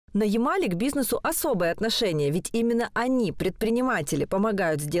На Ямале к бизнесу особое отношение, ведь именно они, предприниматели,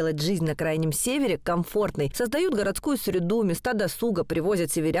 помогают сделать жизнь на крайнем севере комфортной, создают городскую среду, места досуга,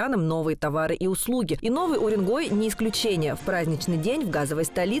 привозят северянам новые товары и услуги. И Новый Уренгой не исключение. В праздничный день в газовой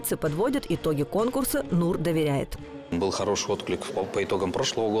столице подводят итоги конкурса «НУР доверяет». Был хороший отклик по итогам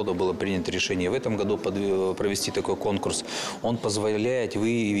прошлого года. Было принято решение в этом году провести такой конкурс. Он позволяет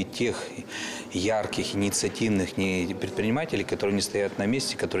выявить тех ярких, инициативных предпринимателей, которые не стоят на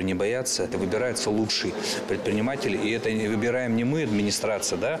месте, которые не боятся. Выбирается лучший предприниматель. И это не выбираем не мы,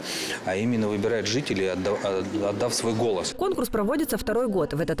 администрация, да, а именно выбирают жители, отдав свой голос. Конкурс проводится второй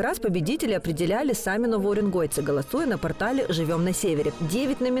год. В этот раз победители определяли сами новоуренгойцы, голосуя на портале «Живём» на Севере.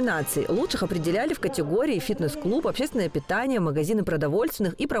 9 номинаций. Лучших определяли в категории фитнес-клуб, общественное питание, магазины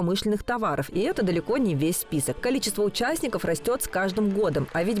продовольственных и промышленных товаров. И это далеко не весь список. Количество участников растет с каждым годом.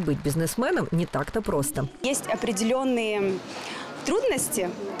 А ведь быть бизнесменом не так-то просто. Есть определенные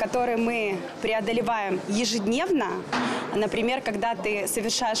трудности, которые мы преодолеваем ежедневно. Например, когда ты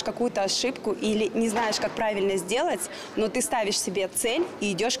совершаешь какую-то ошибку или не знаешь, как правильно сделать, но ты ставишь себе цель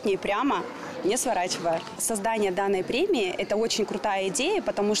и идешь к ней прямо, не сворачивая. Создание данной премии – это очень крутая идея,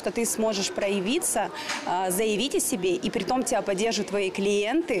 потому что ты сможешь проявиться, заявить о себе, и притом тебя поддержат твои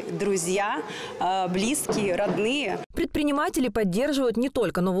клиенты, друзья, близкие, родные. Предприниматели поддерживают не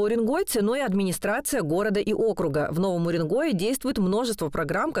только новоуренгойцы, но и администрация города и округа. В Новом Уренгое действует множество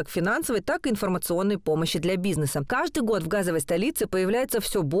программ как финансовой, так и информационной помощи для бизнеса. Каждый год в газовой столице появляется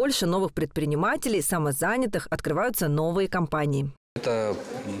все больше новых предпринимателей, самозанятых, открываются новые компании. Это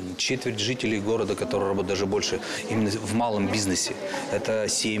четверть жителей города, которые работают даже больше именно в малом бизнесе. Это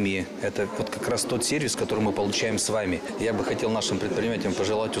семьи. Это вот как раз тот сервис, который мы получаем с вами. Я бы хотел нашим предпринимателям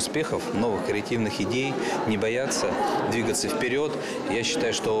пожелать успехов, новых креативных идей, не бояться, двигаться вперед. Я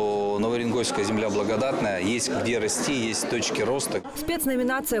считаю, что новоуренгойская земля благодатная, есть где расти, есть точки роста.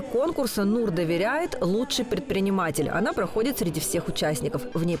 Спецноминация конкурса «НУР доверяет. Лучший предприниматель». Она проходит среди всех участников.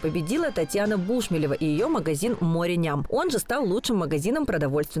 В ней победила Татьяна Бушмелева и ее магазин «Море Ням». Он же стал лучшим магазином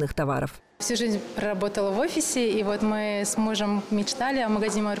продовольственных товаров. Всю жизнь проработала в офисе, и вот мы с мужем мечтали о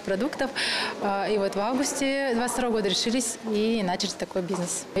магазине морепродуктов. И вот в августе 2022 года решились и начали такой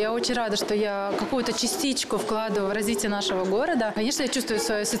бизнес. Я очень рада, что я какую-то частичку вкладываю в развитие нашего города. Конечно, я чувствую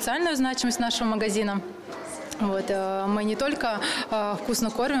свою социальную значимость нашего магазина. Вот, мы не только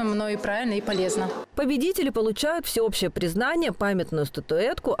вкусно кормим, но и правильно, и полезно. Победители получают всеобщее признание, памятную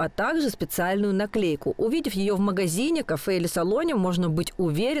статуэтку, а также специальную наклейку. Увидев ее в магазине, кафе или салоне, можно быть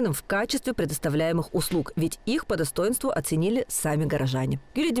уверенным в качестве предоставляемых услуг, ведь их по достоинству оценили сами горожане.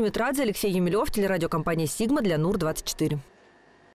 Юрий Димитрадзе, Алексей Емелев, телерадиокомпания «Сигма» для НУР-24.